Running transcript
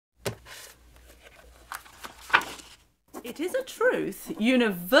It is a truth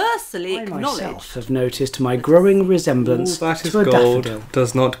universally acknowledged. I myself have noticed my growing resemblance All that is to a gold daffodil.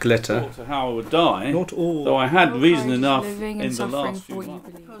 does not glitter. To how I would die. Not all. Though I had reason courage enough living in and the suffering last few for what you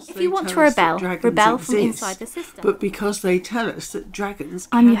months. believe. If you want to rebel, rebel from inside the system. But because they tell us that dragons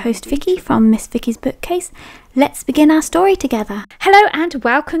I'm your can host be Vicky from Miss Vicky's Bookcase. Let's begin our story together. Hello and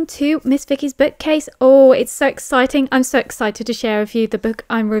welcome to Miss Vicky's Bookcase. Oh, it's so exciting. I'm so excited to share with you the book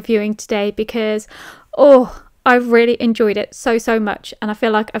I'm reviewing today because, I really enjoyed it so much. And I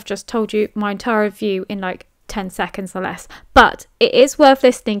feel like I've just told you my entire review in like 10 seconds or less. But it is worth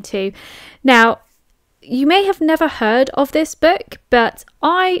listening to. Now, you may have never heard of this book, but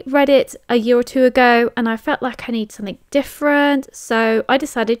I read it a year or two ago and I felt like I need something different. So I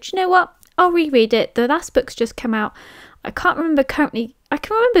decided, you know what? I'll reread it. The last book's just come out. I can't remember currently. I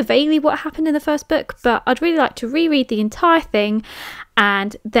can remember vaguely what happened in the first book, but I'd really like to reread the entire thing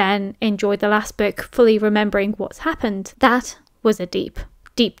and then enjoy the last book, fully remembering what's happened. That was a deep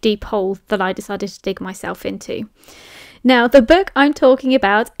hole that I decided to dig myself into. Now, the book I'm talking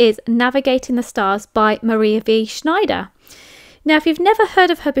about is Navigating the Stars by Maria V. Snyder. Now, if you've never heard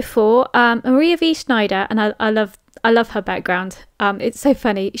of her before, Maria V. Snyder, and I love her background. It's so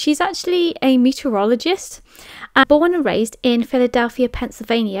funny. She's actually a meteorologist, born and raised in Philadelphia,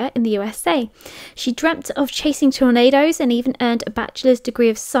 Pennsylvania in the USA. She dreamt of chasing tornadoes and even earned a bachelor's degree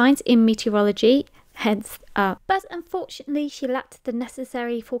of science in meteorology. But unfortunately, she lacked the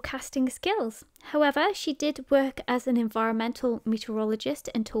necessary forecasting skills. However, she did work as an environmental meteorologist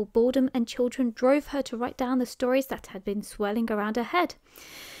until boredom and children drove her to write down the stories that had been swirling around her head.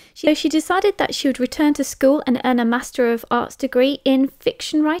 So she decided that she would return to school and earn a Master of Arts degree in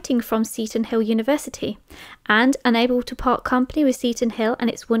fiction writing from Seton Hill University. And unable to part company with Seton Hill and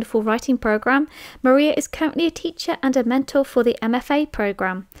its wonderful writing program, Maria is currently a teacher and a mentor for the MFA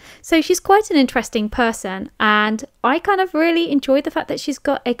program. So she's quite an interesting person, and I kind of really enjoyed the fact that she's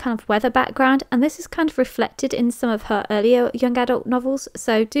got a kind of weather background, and this is kind of reflected in some of her earlier young adult novels.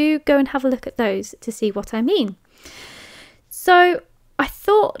 So do go and have a look at those to see what I mean. So I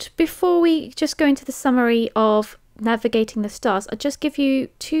thought before we just go into the summary of Navigating the Stars, I'd just give you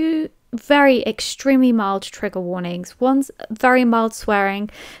two very extremely mild trigger warnings. One's very mild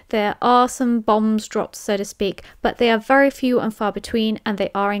swearing. There are some bombs dropped, so to speak, but they are very few and far between and they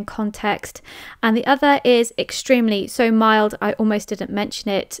are in context. And the other is extremely so mild, I almost didn't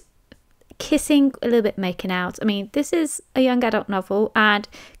mention it. Kissing, a little bit making out. I mean, this is a young adult novel, and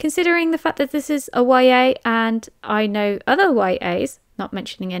considering the fact that this is a YA, and I know other YAs, not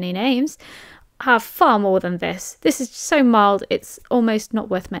mentioning any names, have far more than this. This is so mild, it's almost not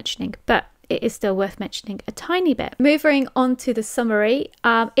worth mentioning, but it is still worth mentioning a tiny bit. Moving on to the summary,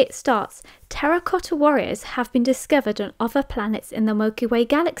 it starts, terracotta warriors have been discovered on other planets in the Milky Way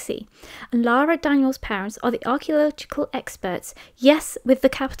galaxy, and Lara Daniels' parents are the archaeological experts, yes, with the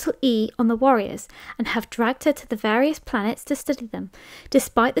capital E on the warriors, and have dragged her to the various planets to study them,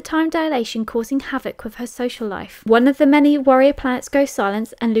 despite the time dilation causing havoc with her social life. One of the many warrior planets goes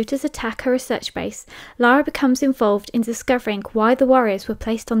silent and looters attack her research base. Lara becomes involved in discovering why the warriors were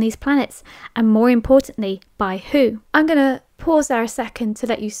placed on these planets, and more importantly, by who. I'm going to pause there a second to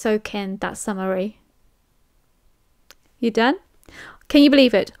let you soak in that summary. You done? Can you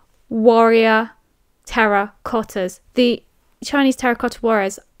believe it? Warrior terracottas. The Chinese terracotta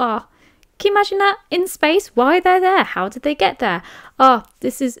warriors are. Can you imagine that in space? Why they're there? How did they get there?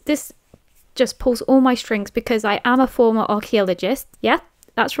 This just pulls all my strings because I am a former archaeologist. Yeah,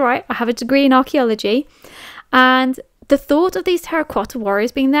 that's right. I have a degree in archaeology, and the thought of these terracotta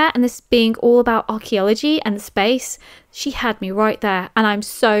warriors being there and this being all about archaeology and space, she had me right there, and I'm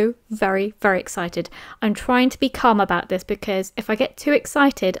so very excited. I'm trying to be calm about this because if I get too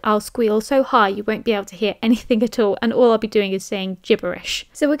excited, I'll squeal so high you won't be able to hear anything at all, and all I'll be doing is saying gibberish.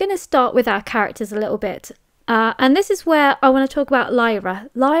 So we're going to start with our characters a little bit. And this is where I want to talk about Lyra.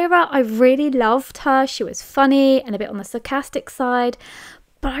 Lyra, I really loved her. She was funny and a bit on the sarcastic side,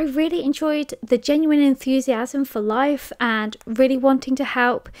 but I really enjoyed the genuine enthusiasm for life and really wanting to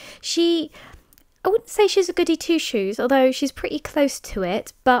help. I wouldn't say she's a goody two-shoes, although she's pretty close to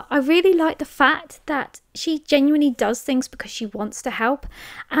it, but I really like the fact that she genuinely does things because she wants to help.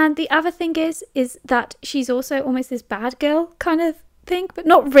 And the other thing is that she's also almost this bad girl kind of thing, but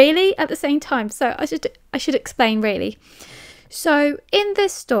not really at the same time. So I should explain really. So in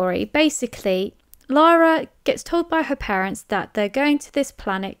this story, basically, Lara gets told by her parents that they're going to this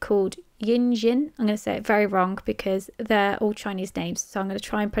planet called Yinjin. I'm going to say it very wrong because they're all Chinese names, so I'm going to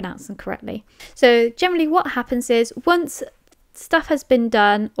try and pronounce them correctly. So generally what happens is once stuff has been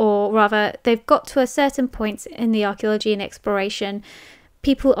done, or rather they've got to a certain point in the archaeology and exploration,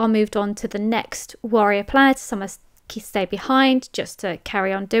 people are moved on to the next warrior planet. Some are stay behind just to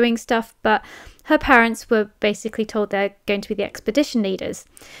carry on doing stuff, but her parents were basically told they're going to be the expedition leaders.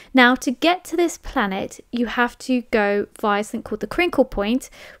 Now, to get to this planet, you have to go via something called the crinkle point,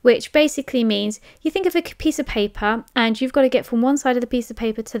 which basically means you think of a piece of paper and you've got to get from one side of the piece of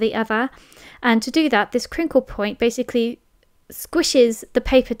paper to the other. And to do that, this crinkle point basically squishes the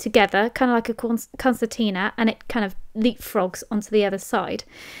paper together, kind of like a concertina, and it kind of leapfrogs onto the other side.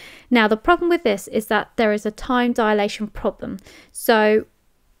 Now, the problem with this is that there is a time dilation problem. So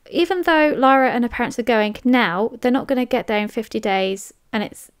even though Lyra and her parents are going now, they're not going to get there in 50 days, and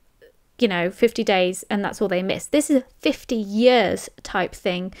it's, 50 days and that's all they miss. This is a 50 years type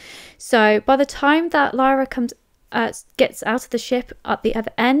thing. So by the time that Lyra gets out of the ship at the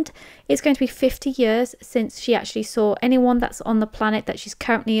other end, it's going to be 50 years since she actually saw anyone that's on the planet that she's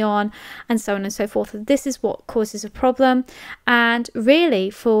currently on, and so on and so forth. This is what causes a problem. And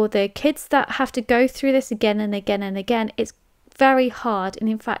really, for the kids that have to go through this again and again and again, it's very hard. And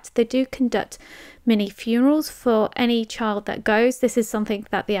in fact, they do conduct mini funerals for any child that goes. This is something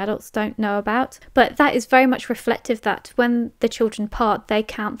that the adults don't know about, but that is very much reflective that when the children part, they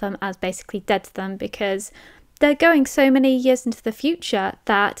count them as basically dead to them, because they're going so many years into the future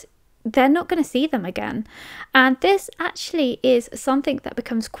that they're not going to see them again. And this actually is something that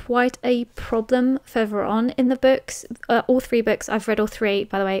becomes quite a problem further on in the books. All three books, I've read all three,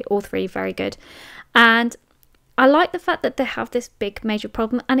 by the way, all three very good. And I like the fact that they have this big major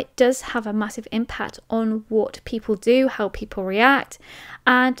problem, and it does have a massive impact on what people do, how people react.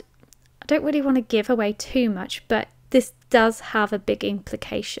 And I don't really want to give away too much, but this does have a big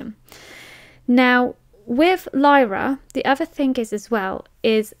implication. Now, with Lyra, the other thing is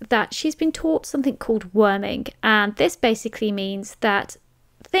that she's been taught something called worming, and this basically means that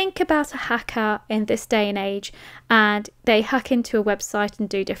think about a hacker in this day and age, and they hack into a website and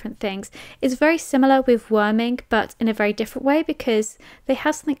do different things. It's very similar with worming, but in a very different way, because they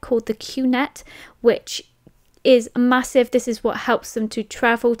have something called the QNet, which is massive. This is what helps them to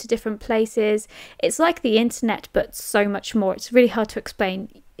travel to different places. It's like the internet, but so much more. It's really hard to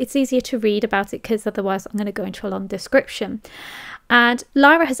explain. It's easier to read about it, because otherwise I'm going to go into a long description. And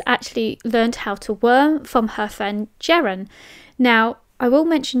Lyra has actually learned how to worm from her friend Jaren. Now, I will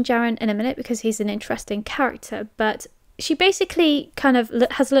mention Jaren in a minute because he's an interesting character, but she basically kind of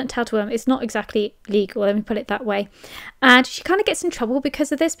has learnt how to worm. It's not exactly legal, let me put it that way. And she kind of gets in trouble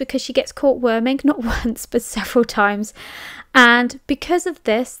because of this, because she gets caught worming, not once, but several times. And because of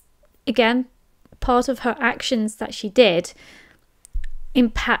this, again, part of her actions that she did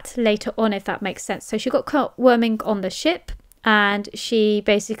impact later on, if that makes sense. So she got caught worming on the ship, and she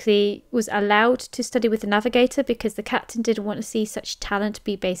basically was allowed to study with the navigator because the captain didn't want to see such talent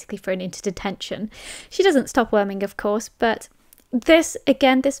be basically thrown into detention. She doesn't stop worming, of course, but this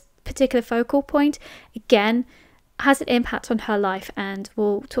particular focal point, again, has an impact on her life, and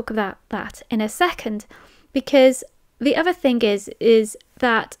we'll talk about that in a second. Because the other thing is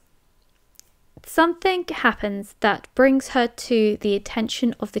that something happens that brings her to the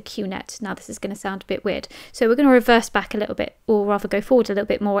attention of the QNet. Now, this is going to sound a bit weird, so we're going to reverse back a little bit, or rather go forward a little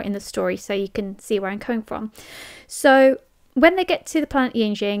bit more in the story so you can see where I'm coming from. So when they get to the planet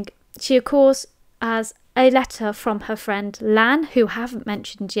Yinjing, she of course has a letter from her friend Lan, who I haven't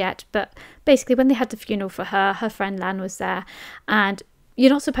mentioned yet, but basically when they had the funeral for her, her friend Lan was there, and you're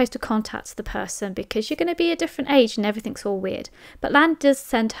not supposed to contact the person because you're going to be a different age and everything's all weird. But Lan does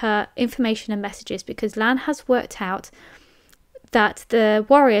send her information and messages, because Lan has worked out that the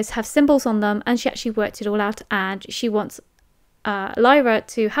warriors have symbols on them, and she actually worked it all out, and she wants Lyra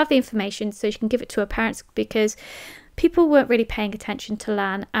to have the information so she can give it to her parents, because people weren't really paying attention to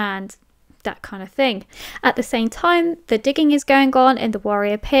Lan and that kind of thing. At the same time, the digging is going on in the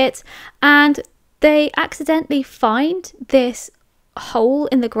warrior pit, and they accidentally find this hole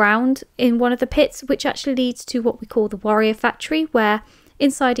in the ground in one of the pits, which actually leads to what we call the warrior factory, where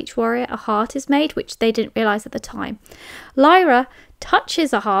inside each warrior a heart is made, which they didn't realize at the time. Lyra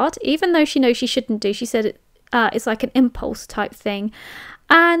touches a heart, even though she knows she shouldn't do. She said it's like an impulse type thing,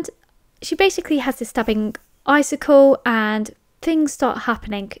 and she basically has this stabbing icicle, and things start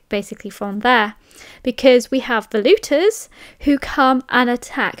happening basically from there, because we have the looters who come and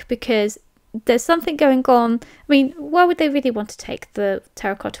attack, because there's something going on. I mean, why would they really want to take the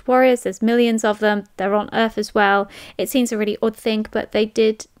terracotta warriors? There's millions of them. They're on Earth as well. It seems a really odd thing, but they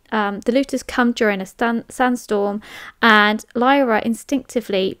did. The looters come during a sandstorm, and Lyra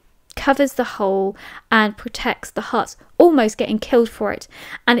instinctively covers the hole and protects the huts, almost getting killed for it.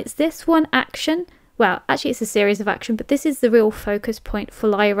 And it's this one action. Well, actually, it's a series of action, but this is the real focus point for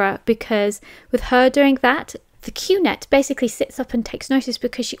Lyra, because with her doing that, the Q-net basically sits up and takes notice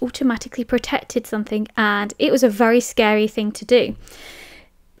because she automatically protected something, and it was a very scary thing to do.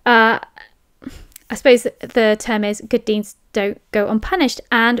 I suppose the term is good deeds don't go unpunished,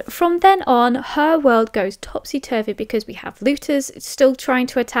 and from then on her world goes topsy-turvy because we have looters still trying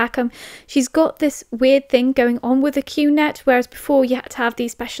to attack them. She's got this weird thing going on with the Q-net, whereas before you had to have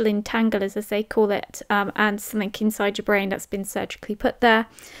these special entanglers, as they call it, and something inside your brain that's been surgically put there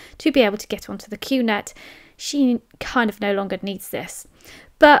to be able to get onto the Q-net. She kind of no longer needs this,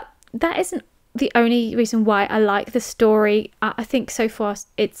 but that isn't the only reason why I like the story. I think so far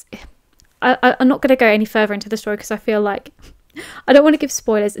I'm not going to go any further into the story because I feel like I don't want to give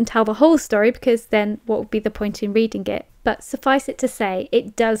spoilers and tell the whole story, because then what would be the point in reading it? But suffice it to say,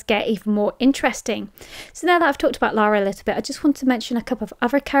 it does get even more interesting. So now that I've talked about Lara a little bit, I just want to mention a couple of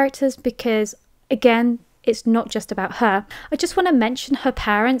other characters because, again, it's not just about her. I just want to mention her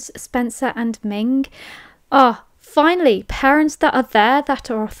parents, Spencer and Ming. Finally, parents that are there,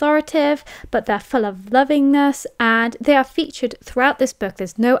 that are authoritative, but they're full of lovingness, and they are featured throughout this book.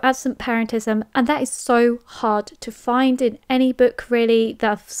 There's no absent parentism, and that is so hard to find in any book, really,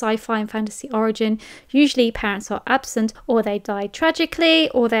 that of sci-fi and fantasy origin. Usually parents are absent, or they die tragically,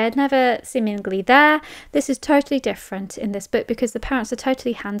 or they're never seemingly there. This is totally different in this book because the parents are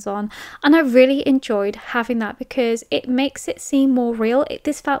totally hands-on, and I really enjoyed having that because it makes it seem more real.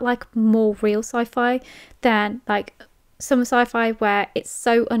 This felt like more real sci-fi than like some sci-fi where it's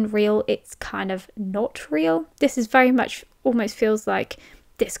so unreal it's kind of not real. This is very much almost feels like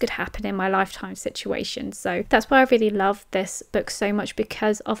this could happen in my lifetime situation. So that's why I really love this book so much,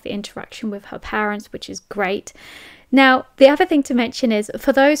 because of the interaction with her parents, which is great. Now, the other thing to mention is,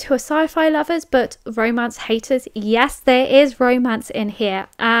 for those who are sci-fi lovers but romance haters, yes, there is romance in here,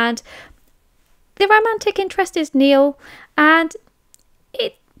 and the romantic interest is Neil, and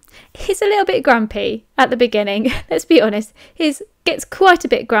he's a little bit grumpy at the beginning. Let's be honest. He gets quite a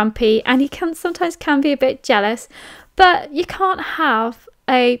bit grumpy, and he sometimes can be a bit jealous. But you can't have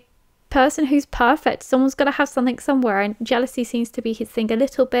a person who's perfect. Someone's got to have something somewhere, and jealousy seems to be his thing a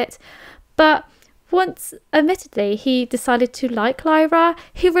little bit. But once, admittedly, he decided to like Lyra,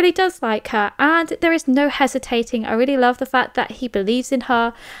 he really does like her, and there is no hesitating. I really love the fact that he believes in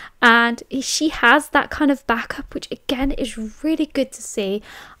her, and she has that kind of backup, which again is really good to see.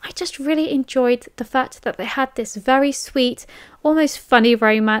 I just really enjoyed the fact that they had this very sweet, almost funny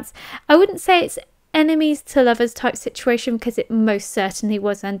romance. I wouldn't say it's enemies to lovers type situation, because it most certainly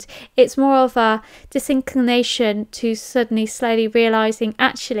wasn't. It's more of a disinclination to suddenly slowly realizing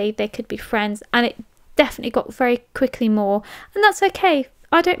actually they could be friends, and it definitely got very quickly more, and that's okay.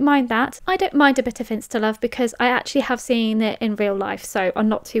 I don't mind that. I don't mind a bit of insta love because I actually have seen it in real life, so I'm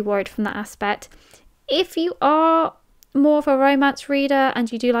not too worried from that aspect. If you are more of a romance reader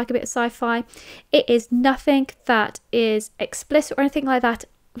and you do like a bit of sci-fi, it is nothing that is explicit or anything like that.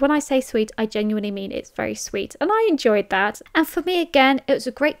 When I say sweet, I genuinely mean it's very sweet, and I enjoyed that. And for me, again, it was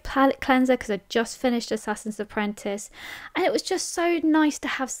a great palate cleanser because I just finished Assassin's Apprentice, and it was just so nice to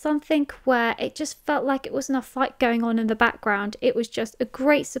have something where it just felt like it wasn't a fight going on in the background. It was just a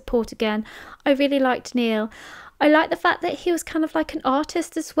great support again. I really liked Neil. I liked the fact that he was kind of like an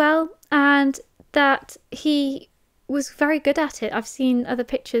artist as well, and that he was very good at it. I've seen other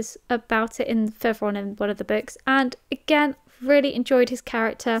pictures about it further on in one of the books, and again, really enjoyed his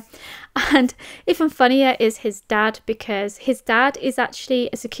character. And even funnier is his dad, because his dad is actually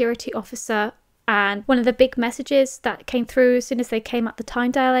a security officer, and one of the big messages that came through as soon as they came at the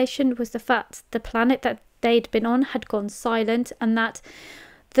time dilation was the fact the planet that they'd been on had gone silent, and that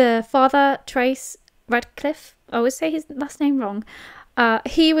the father, Trace Radcliffe, I always say his last name wrong,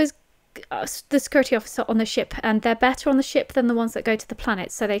 he was the security officer on the ship, and they're better on the ship than the ones that go to the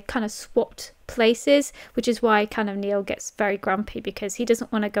planet, so they kind of swapped places, which is why kind of Neil gets very grumpy because he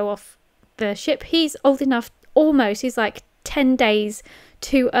doesn't want to go off the ship. He's old enough, almost, he's like 10 days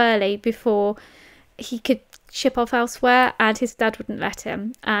too early before he could ship off elsewhere, and his dad wouldn't let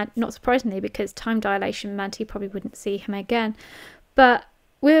him, and not surprisingly because time dilation meant he probably wouldn't see him again. But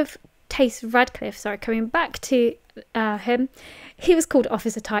with Trace Radcliffe, coming back to him, he was called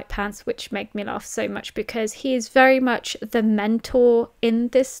Officer Tight Pants, which made me laugh so much because he is very much the mentor in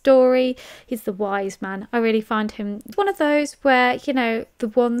this story. He's the wise man. I really find him one of those where, you know, the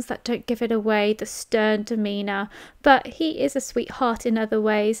ones that don't give it away, the stern demeanour, but he is a sweetheart in other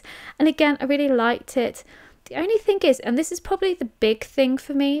ways. And again, I really liked it. The only thing is, and this is probably the big thing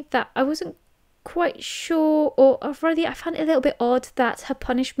for me, that I wasn't quite sure, or really I found it a little bit odd that her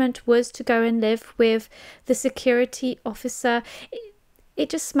punishment was to go and live with the security officer. it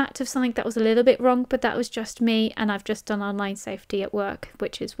just smacked of something that was a little bit wrong, but that was just me, and I've just done online safety at work,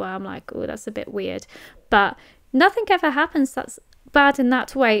 which is why I'm like, oh, that's a bit weird. But nothing ever happens that's bad in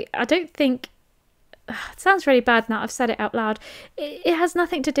that way. I don't think, it sounds really bad now I've said it out loud, it has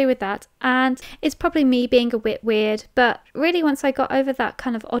nothing to do with that, and it's probably me being a bit weird. But really, once I got over that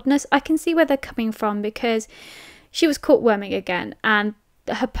kind of oddness, I can see where they're coming from, because she was caught worming again, and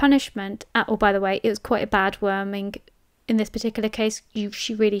her punishment, oh, by the way, it was quite a bad worming in this particular case.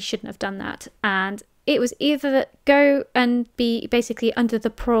 She really shouldn't have done that, and it was either go and be basically under the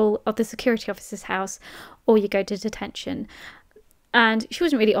parole of the security officer's house, or you go to detention. And she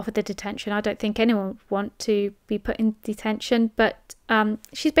wasn't really offered the detention. I don't think anyone would want to be put in detention, but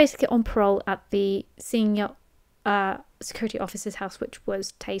she's basically on parole at the senior security officer's house, which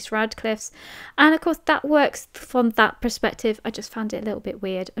was Tace Radcliffe's. And of course that works from that perspective. I just found it a little bit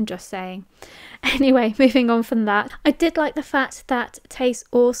weird, I'm just saying. Anyway, moving on from that, I did like the fact that Tace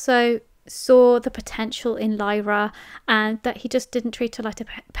also saw the potential in Lyra, and that he just didn't treat her like a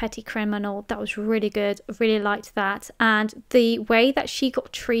petty criminal. That was really good. I really liked that. And the way that she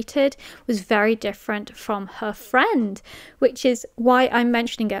got treated was very different from her friend, which is why I'm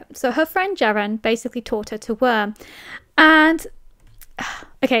mentioning it. So her friend Jaren basically taught her to worm. And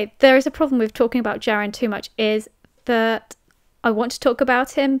okay, there is a problem with talking about Jaren too much, is that I want to talk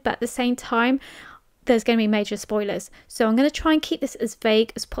about him, but at the same time there's going to be major spoilers. So I'm going to try and keep this as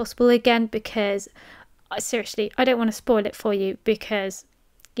vague as possible again, because seriously, I don't want to spoil it for you, because,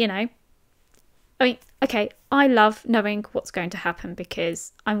 you know, I mean, okay, I love knowing what's going to happen,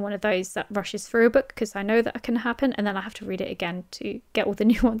 because I'm one of those that rushes through a book because I know that it can happen, and then I have to read it again to get all the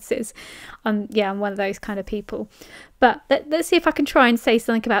nuances. Yeah, I'm one of those kind of people. But let's see if I can try and say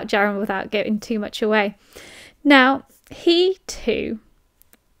something about Jaren without giving too much away. Now, he too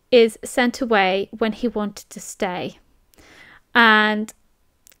is sent away when he wanted to stay. And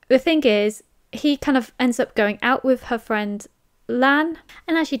the thing is, he kind of ends up going out with her friend Lan.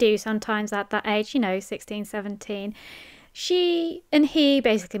 And as you do sometimes at that age, you know, 16, 17, she and he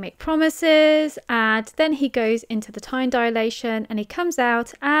basically make promises, and then he goes into the time dilation and he comes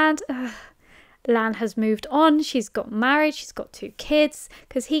out, and Lan has moved on. She's got married, she's got 2 kids,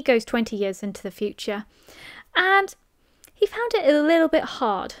 because he goes 20 years into the future. And he found it a little bit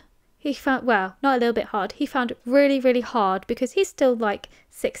hard. He found, well, not a little bit hard. He found it really, really hard, because he's still like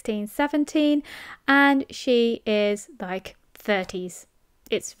 16, 17, and she is like 30s.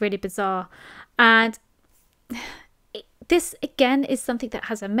 It's really bizarre. And this, again, is something that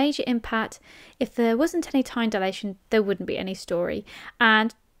has a major impact. If there wasn't any time dilation, there wouldn't be any story.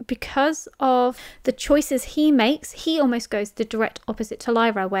 And because of the choices he makes, he almost goes the direct opposite to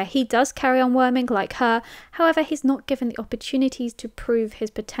Lyra, where he does carry on worming like her. However, he's not given the opportunities to prove his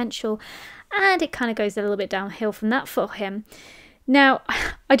potential, and it kind of goes a little bit downhill from that for him. Now,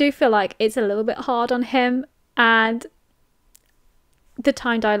 I do feel like it's a little bit hard on him, and the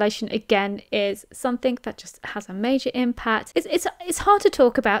time dilation again is something that just has a major impact. It's hard to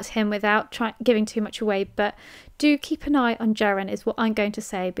talk about him without giving too much away, but do keep an eye on Jaren is what I'm going to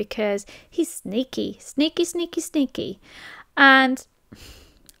say, because he's sneaky. And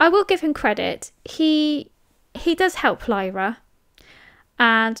I will give him credit. He does help Lyra,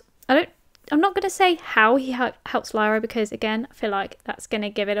 and I'm not going to say how he helps Lyra, because again, I feel like that's going to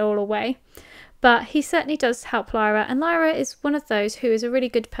give it all away. But he certainly does help Lyra, and Lyra is one of those who is a really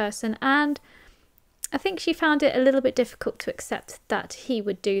good person, and I think she found it a little bit difficult to accept that he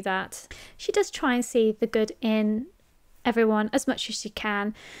would do that. She does try and see the good in everyone as much as she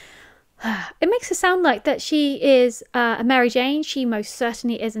can. It makes her sound like that she is a Mary Jane. She most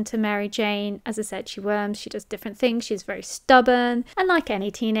certainly isn't a Mary Jane. As I said, she worms, she does different things, she's very stubborn, and like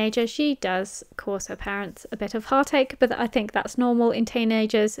any teenager, she does cause her parents a bit of heartache, but I think that's normal in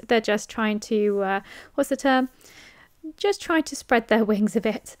teenagers. They're just trying to, what's the term? Just trying to spread their wings a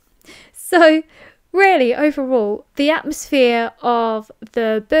bit. So really, overall, the atmosphere of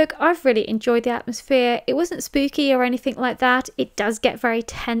the book, I've really enjoyed the atmosphere. It wasn't spooky or anything like that. It does get very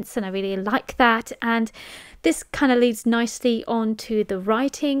tense, and I really like that. And this kind of leads nicely on to the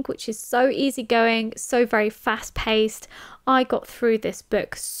writing, which is so easygoing, so very fast-paced. I got through this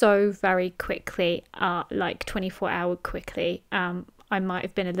book so very quickly, like 24-hour quickly. I might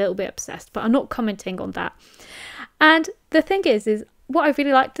have been a little bit obsessed, but I'm not commenting on that. And the thing is what I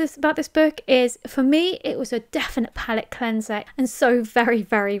really liked about this book is, for me, it was a definite palate cleanser and so very,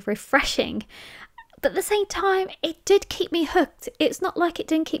 very refreshing. But at the same time, it did keep me hooked. It's not like it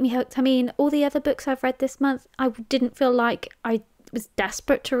didn't keep me hooked. I mean, all the other books I've read this month, I didn't feel like I was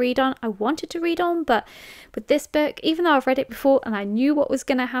desperate to read on. I wanted to read on, but with this book, even though I've read it before and I knew what was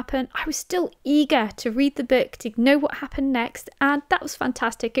going to happen, I was still eager to read the book, to know what happened next, and that was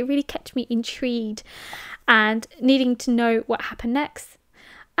fantastic. It really kept me intrigued and needing to know what happened next.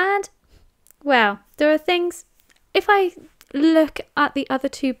 And, well, there are things, if I look at the other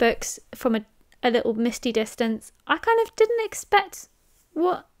two books from a little misty distance, I kind of didn't expect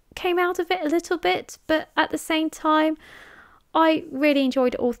what came out of it a little bit, but at the same time I really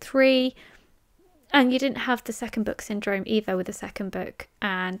enjoyed all three, and you didn't have the second book syndrome either with the second book,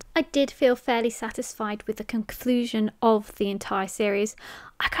 and I did feel fairly satisfied with the conclusion of the entire series.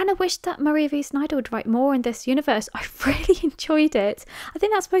 I kind of wish that Maria V. Snyder would write more in this universe. I really enjoyed it. I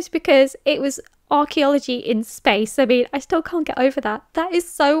think that's supposed to be because it was archaeology in space. I mean, I still can't get over that. That is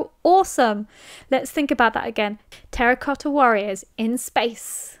so awesome. Let's think about that again. Terracotta warriors in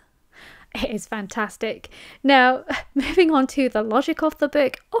space. It is fantastic. Now, moving on to the logic of the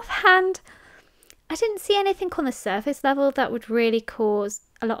book, offhand, I didn't see anything on the surface level that would really cause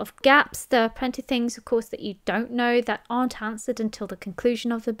a lot of gaps. There are plenty of things, of course, that you don't know that aren't answered until the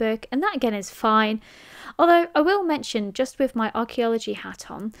conclusion of the book, and that again is fine. Although I will mention, just with my archaeology hat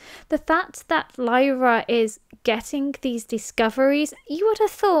on, the fact that Lyra is getting these discoveries, you would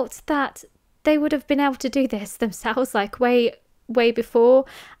have thought that they would have been able to do this themselves, like way before,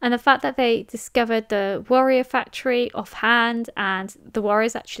 and the fact that they discovered the warrior factory offhand and the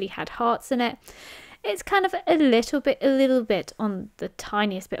warriors actually had hearts in it, it's kind of a little bit on the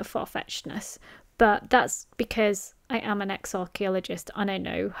tiniest bit of far-fetchedness, but that's because I am an ex-archaeologist and I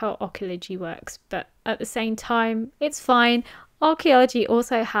know how archaeology works, but at the same time it's fine. Archaeology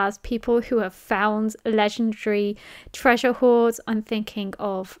also has people who have found legendary treasure hoards. I'm thinking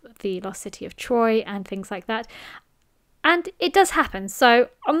of the lost city of Troy and things like that. And it does happen, so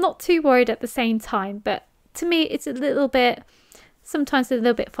I'm not too worried at the same time, but to me it's sometimes a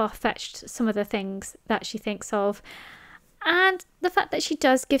little bit far-fetched, some of the things that she thinks of. And the fact that she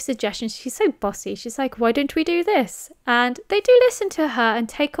does give suggestions, she's so bossy, she's like, why don't we do this? And they do listen to her and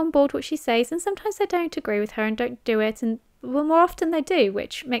take on board what she says, and sometimes they don't agree with her and don't do it, and well, more often they do,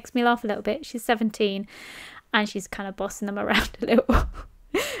 which makes me laugh a little bit. She's 17 and she's kind of bossing them around a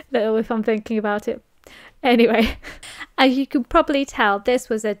little if I'm thinking about it. Anyway, as you can probably tell, this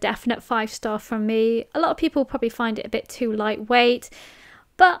was a definite 5-star from me. A lot of people probably find it a bit too lightweight,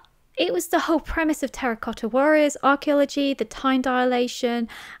 but it was the whole premise of Terracotta Warriors, archaeology, the time dilation,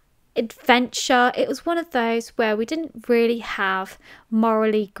 adventure. It was one of those where we didn't really have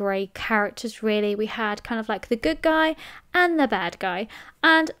morally grey characters, really. We had kind of like the good guy and the bad guy,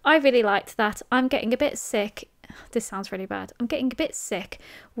 and I really liked that. I'm getting a bit sick. This sounds really bad. I'm getting a bit sick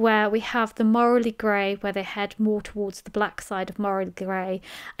where we have the morally grey, where they head more towards the black side of morally grey,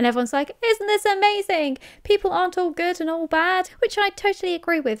 and everyone's like, isn't this amazing? People aren't all good and all bad, which I totally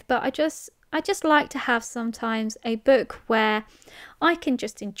agree with, but I just like to have sometimes a book where I can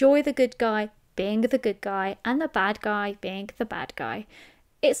just enjoy the good guy being the good guy and the bad guy being the bad guy.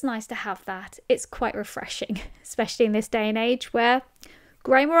 It's nice to have that. It's quite refreshing, especially in this day and age where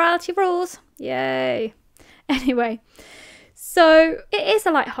grey morality rules. Yay. Anyway, so it is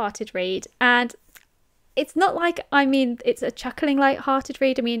a light-hearted read, and it's not like, it's a chuckling light-hearted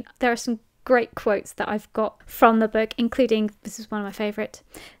read. I mean, there are some great quotes that I've got from the book, including, this is one of my favourite,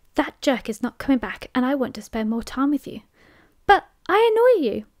 "That jerk is not coming back and I want to spend more time with you. But I annoy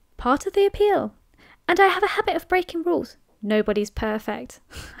you, part of the appeal. And I have a habit of breaking rules. Nobody's perfect."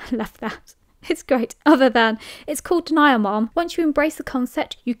 I love that. It's great. Other than, it's called denial, Mom. Once you embrace the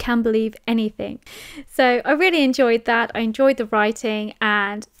concept, you can believe anything. So I really enjoyed that. I enjoyed the writing,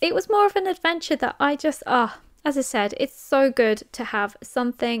 and it was more of an adventure that I just, as I said, it's so good to have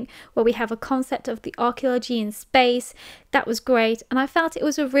something where we have a concept of the archaeology in space. That was great, and I felt it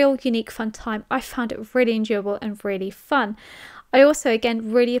was a real unique fun time. I found it really enjoyable and really fun. I also,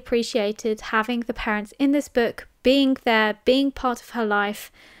 again, really appreciated having the parents in this book, being there, being part of her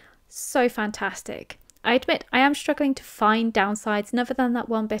life. So fantastic. I admit I am struggling to find downsides, other than that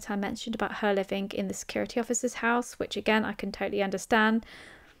one bit I mentioned about her living in the security officer's house, which again I can totally understand,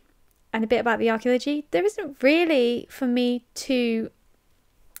 and a bit about the archaeology. There isn't really for me to,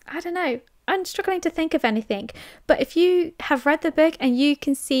 I don't know, I'm struggling to think of anything. But if you have read the book and you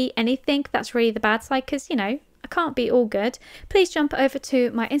can see anything that's really the bad side, because I can't be all good, please jump over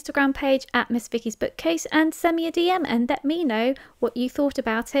to my Instagram page at Miss Vicky's Bookcase and send me a DM and let me know what you thought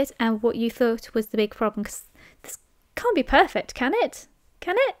about it and what you thought was the big problem, because this can't be perfect, can it?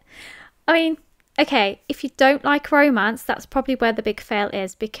 Can it? I mean, okay, if you don't like romance, that's probably where the big fail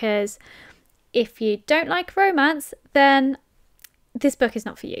is, because if you don't like romance, then this book is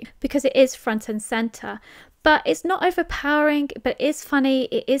not for you, because it is front and centre. But it's not overpowering, but it is funny,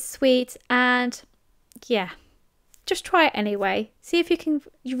 it is sweet, and yeah, just try it anyway. See if you can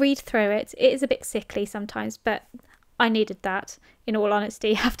read through it. It is a bit sickly sometimes, but I needed that, in all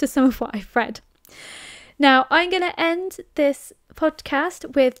honesty, after some of what I've read. Now, I'm going to end this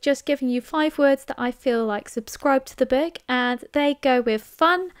podcast with just giving you 5 words that I feel like subscribe to the book, and they go with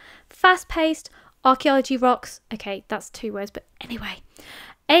fun, fast-paced, archaeology rocks. Okay, that's 2 words, but anyway.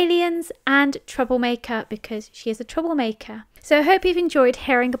 Aliens and troublemaker, because she is a troublemaker. So I hope you've enjoyed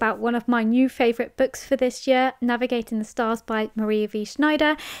hearing about one of my new favourite books for this year, Navigating the Stars by Maria V.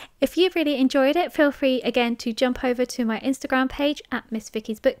 Snyder. If you've really enjoyed it, feel free again to jump over to my Instagram page at Miss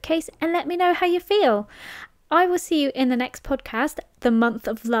Vicky's Bookcase and let me know how you feel. I will see you in the next podcast. The month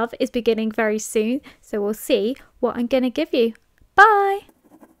of love is beginning very soon, so we'll see what I'm going to give you. Bye!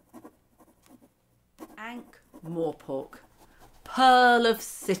 Ankh-Morpork, pearl of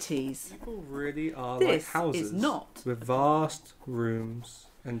cities. People really are This like houses is not. with vast rooms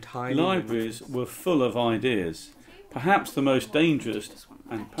and tiny Libraries were full of ideas, perhaps the most dangerous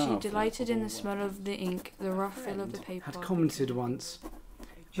and She powerful. delighted in the smell of the ink, the rough feel of the paper. Had commented once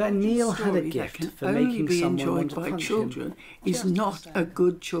that Neil had a Story that gift can for only making be someone want enjoyed to by punch children him. is not a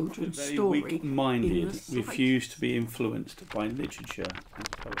good children's Very story. weak-minded, in the sight. refused to be influenced by literature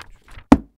and poetry.